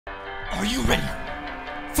Are you ready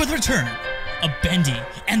for the return of Bendy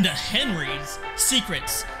and the Henry's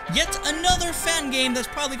Secrets? Yet another fan game that's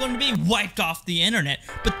probably going to be wiped off the internet,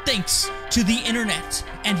 but thanks to the internet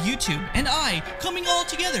and YouTube and I coming all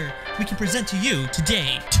together, we can present to you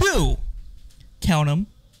today count 'em,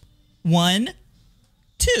 1,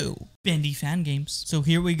 2 Bendy fan games. So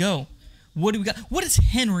here we go. What do we got? What is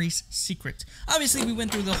Henry's Secret? Obviously, we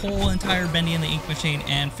went through the whole entire Bendy and the Ink Machine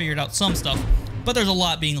and figured out some stuff, but there's a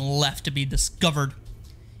lot being left to be discovered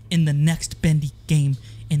in the next Bendy game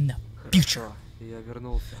in the future.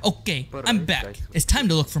 Okay, I'm back. It's time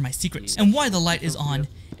to look for my secrets. And why the light is on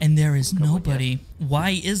and there is nobody.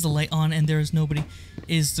 Why is the light on and there is nobody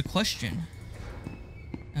is the question.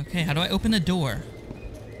 Okay, how do I open the door?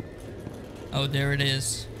 Oh, there it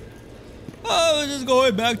is. Oh, just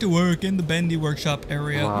going back to work in the Bendy workshop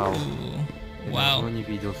area. Wow. Ooh. Wow.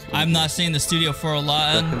 I'm not seeing the studio for a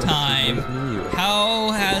long time. How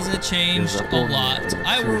has it changed a lot?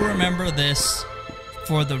 I will remember this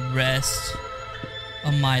for the rest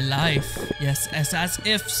of my life. Yes, as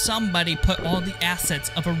if somebody put all the assets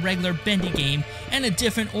of a regular Bendy game in a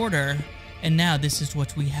different order. And now this is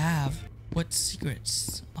what we have. What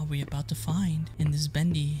secrets are we about to find in this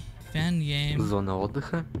Bendy fan game? Зона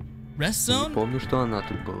отдыха? Rest zone? Помню, что она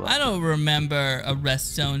тут была. I don't remember a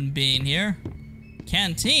rest zone being here.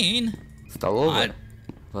 Canteen? Столовая?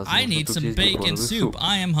 I need some bacon soup.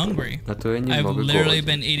 I am hungry. I've literally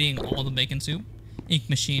been eating all the bacon soup. Ink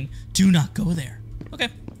Machine, do not go there. Okay.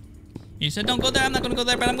 You said don't go there. I'm not going to go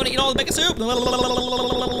there, but I'm going to eat all the bacon soup. Look at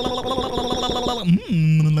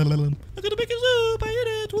the bacon soup. I ate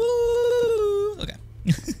it. Woo. Okay.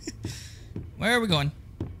 Where are we going?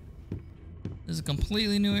 This is a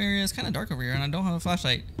completely new area. It's kind of dark over here, and I don't have a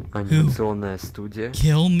flashlight. Анимационная студия.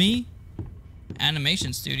 Kill me?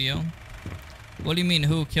 Animation studio. What do you mean,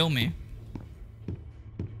 who kill me?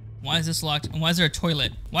 Why is this locked? And why is there a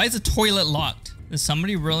toilet? Why is the toilet locked? Did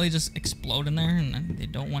somebody really just explode in there and they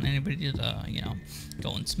don't want anybody to, you know,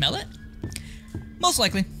 go and smell it? Most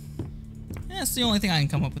likely. That's the only thing I can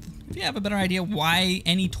come up with. If you have a better idea why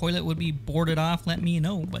any toilet would be boarded off, let me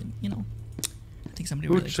know. But, you know, I think somebody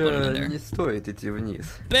really exploded in there. Не стоит идти вниз.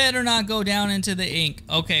 Better not go down into the ink.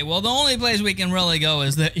 Okay, well, the only place we can really go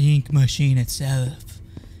is the Ink Machine itself.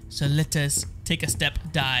 So let us take a step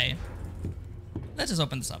dive. Let's just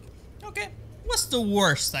open this up. Okay, what's the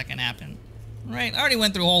worst that can happen? Right, I already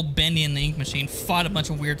went through a whole Bendy and the Ink Machine, fought a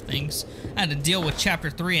bunch of weird things. I had to deal with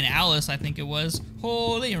Chapter 3 and Alice, I think it was.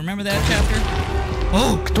 Holy, remember that chapter?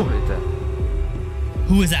 Oh! Кто это?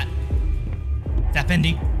 Who is that? Is that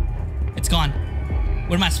Bendy? It's gone.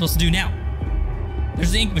 What am I supposed to do now?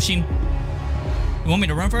 There's the Ink Machine. You want me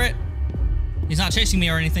to run for it? He's not chasing me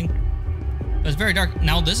or anything. But it's very dark.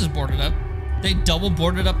 Now this is boarded up. They double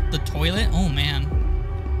boarded up the toilet? Oh, man.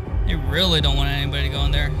 They really don't want anybody to go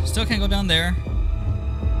in there. Still can't go down there.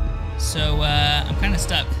 So, I'm kind of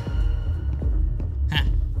stuck. Huh.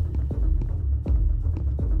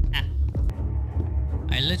 Huh.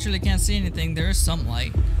 I literally can't see anything. There is some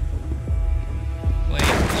light. Wait,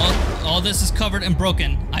 all this is covered and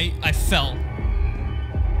broken. I fell.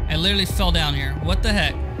 I literally fell down here. What the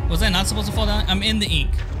heck? Was I not supposed to fall down? I'm in the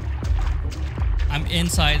ink. I'm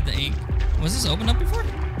inside the ink. Was this opened up before?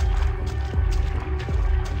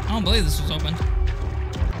 I don't believe this was opened.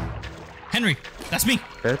 Henry, that's me.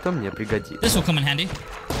 Это мне пригодится. This will come in handy.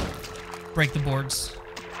 Break the boards.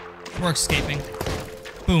 We're escaping.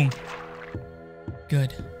 Boom.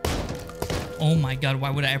 Good. Oh my god, why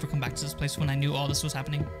would I ever come back to this place when I knew all this was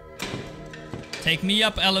happening? Take me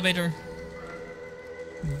up, elevator.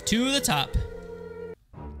 To the top.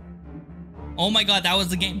 Oh my god, that was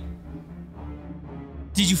the game.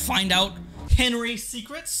 Did you find out Henry's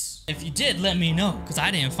secrets? If you did, let me know, because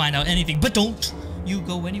I didn't find out anything. But don't you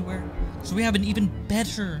go anywhere. So we have an even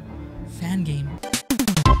better fan game.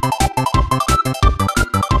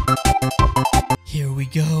 Here we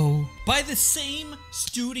go. By the same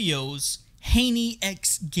studios,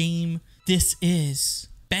 Hainyxgame. This is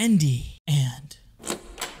Bendy and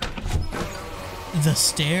the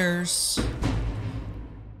Stairs.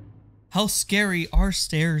 How scary are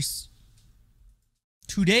stairs?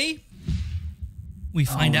 Today, we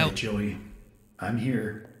find out. Joey, I'm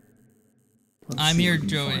here. I'm here,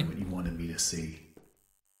 Joey. What you wanted me to see.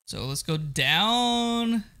 So let's go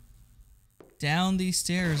down these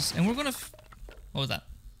stairs, and we're gonna. What was that?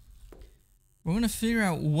 We're gonna figure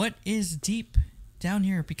out what is deep down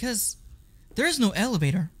here because there is no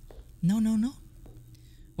elevator. No.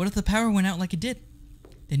 What if the power went out like it did?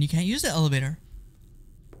 Then you can't use the elevator.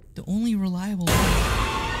 The only reliable way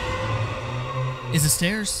is the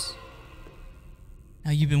stairs.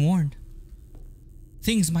 Now you've been warned.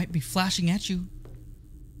 Things might be flashing at you.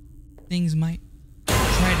 Things might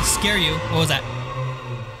try to scare you. What was that?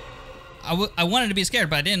 I wanted to be scared,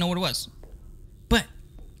 but I didn't know what it was. But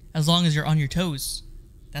as long as you're on your toes,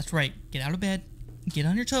 that's right. Get out of bed, get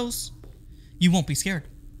on your toes. You won't be scared,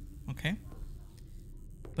 okay?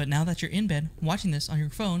 But now that you're in bed watching this on your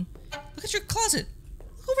phone, look at your closet.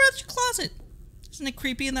 Look over at your closet. Isn't it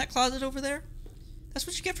creepy in that closet over there? That's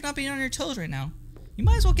what you get for not being on your toes right now. You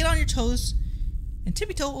might as well get on your toes and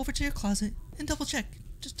tippy-toe over to your closet and double check.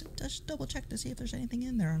 Just double check to see if there's anything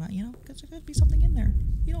in there or not, you know? Because there could be something in there.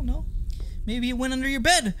 You don't know. Maybe it went under your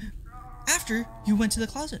bed after you went to the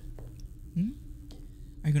closet.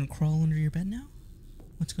 Are you going to crawl under your bed now?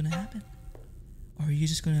 What's going to happen? Or are you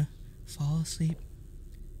just going to fall asleep,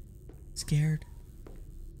 scared,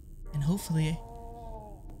 and hopefully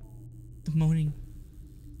the moaning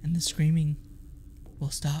and the screaming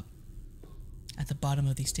will stop at the bottom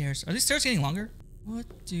of these stairs. Are these stairs getting longer?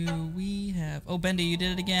 What do we have? Oh, Bendy, you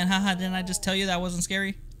did it again. Haha, didn't I just tell you that wasn't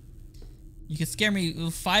scary? You could scare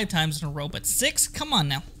me 5 times in a row, but 6? Come on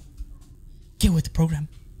now. Get with the program.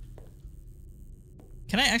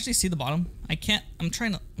 Can I actually see the bottom? I can't. I'm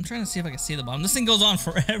trying to see if I can see the bottom. This thing goes on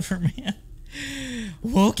forever, man.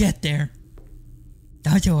 We'll get there.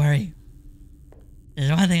 Don't you worry.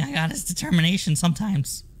 There's one thing I got is determination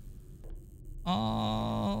sometimes.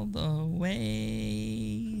 All the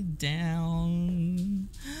way down.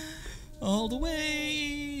 All the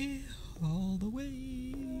way. All the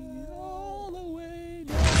way. All the way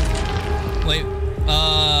down. Wait.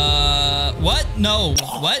 What? No.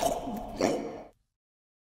 What?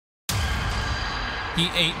 He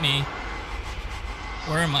ate me.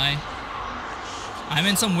 Where am I? I'm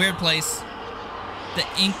in some weird place. The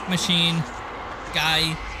ink machine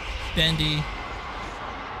guy, Bendy,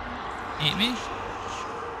 ate me?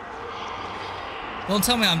 Don't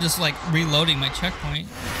tell me I'm just like reloading my checkpoint.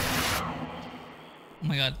 Oh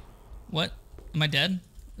my god. What? Am I dead?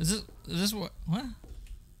 Is this what? What?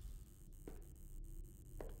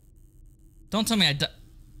 Don't tell me I died.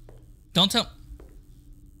 Don't tell.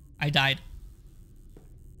 I died.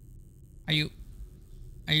 Are you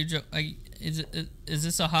is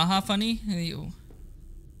this a haha funny?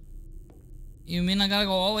 You mean I gotta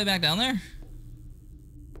go all the way back down there?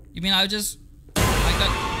 You mean I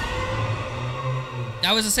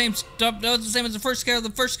that was the same stuff. That was the same as the first scare. The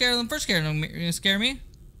first scare. You're gonna scare me?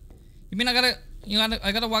 You mean I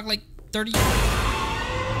gotta walk like 30?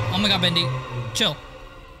 Oh my god, Bendy, chill.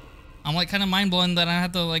 I'm like kind of mind blown that I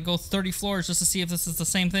have to like go 30 floors just to see if this is the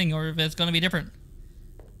same thing or if it's gonna be different.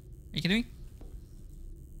 Are you kidding me?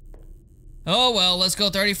 Oh well, let's go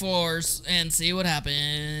 30 floors and see what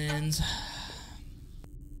happens.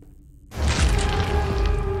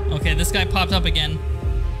 Okay, this guy popped up again.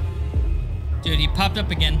 Dude, he popped up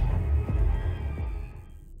again.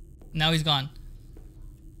 Now he's gone.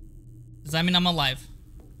 Does that mean I'm alive?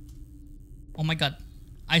 Oh my god.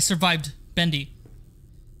 I survived Bendy.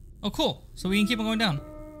 Oh cool. So we can keep on going down.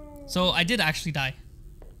 So I did actually die.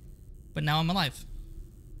 But now I'm alive.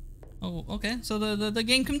 Oh, okay. So the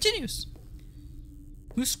game continues.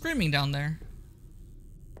 Who's screaming down there?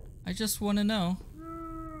 I just want to know.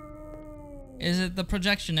 Is it the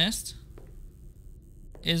projectionist?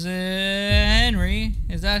 Is it Henry?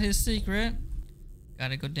 Is that his secret?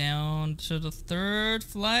 Gotta go down to the 3rd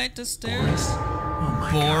flight of stairs. Boris? Oh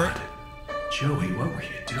my god. Joey, what were you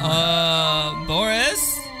doing?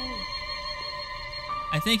 Boris?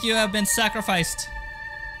 I think you have been sacrificed.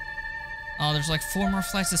 Oh, there's like 4 more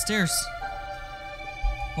flights of stairs.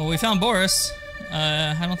 Well, we found Boris.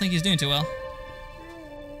 I don't think he's doing too well.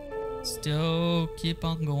 Still keep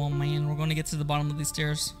on going, man. We're gonna get to the bottom of these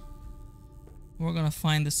stairs. We're gonna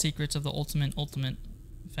find the secrets of the ultimate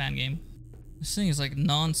fan game. This thing is like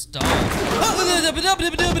non-stop.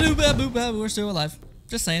 We're still alive.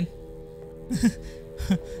 Just saying.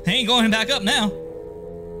 Ain't going back up now.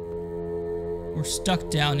 We're stuck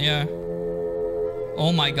down here.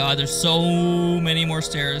 Oh my god, there's so many more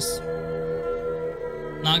stairs.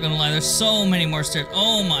 Not gonna lie, there's so many more stairs.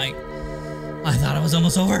 Oh my. I thought it was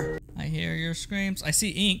almost over. I hear your screams. I see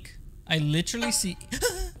ink. I literally see.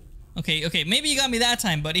 Okay, maybe you got me that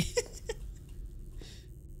time, buddy.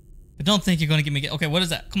 But don't think you're gonna get me. Okay, what is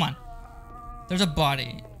that? Come on. There's a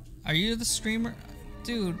body. Are you the screamer?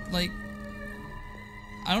 Dude, like.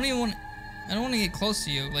 I don't want to get close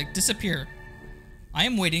to you. Like, disappear. I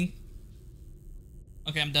am waiting.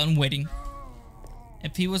 Okay, I'm done waiting.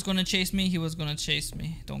 If he was gonna chase me, he was gonna chase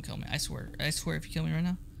me. Don't kill me. I swear. I swear if you kill me right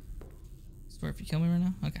now. I swear if you kill me right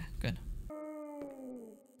now. Okay, good.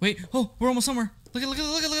 Wait. Oh, we're almost somewhere. Look.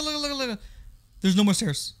 There's no more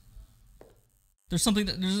stairs. There's something.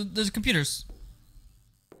 There's computers.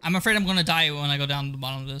 I'm afraid I'm gonna die when I go down to the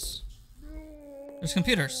bottom of this. There's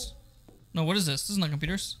computers. No, what is this? This is not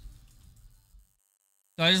computers.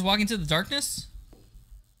 Do I just walk into the darkness?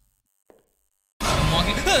 I'm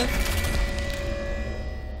walking.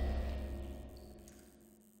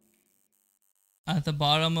 At the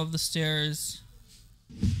bottom of the stairs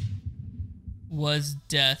was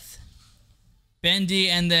death. Bendy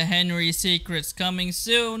and the Henry secrets coming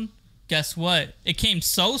soon. Guess what? It came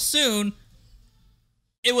so soon.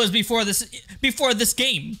 It was before this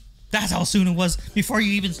game. That's how soon it was before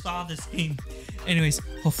you even saw this game. Anyways,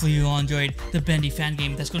 hopefully you all enjoyed the Bendy fan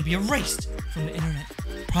game that's going to be erased from the internet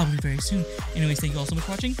probably very soon. Anyways, thank you all so much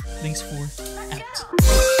for watching. Thanks for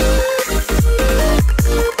out.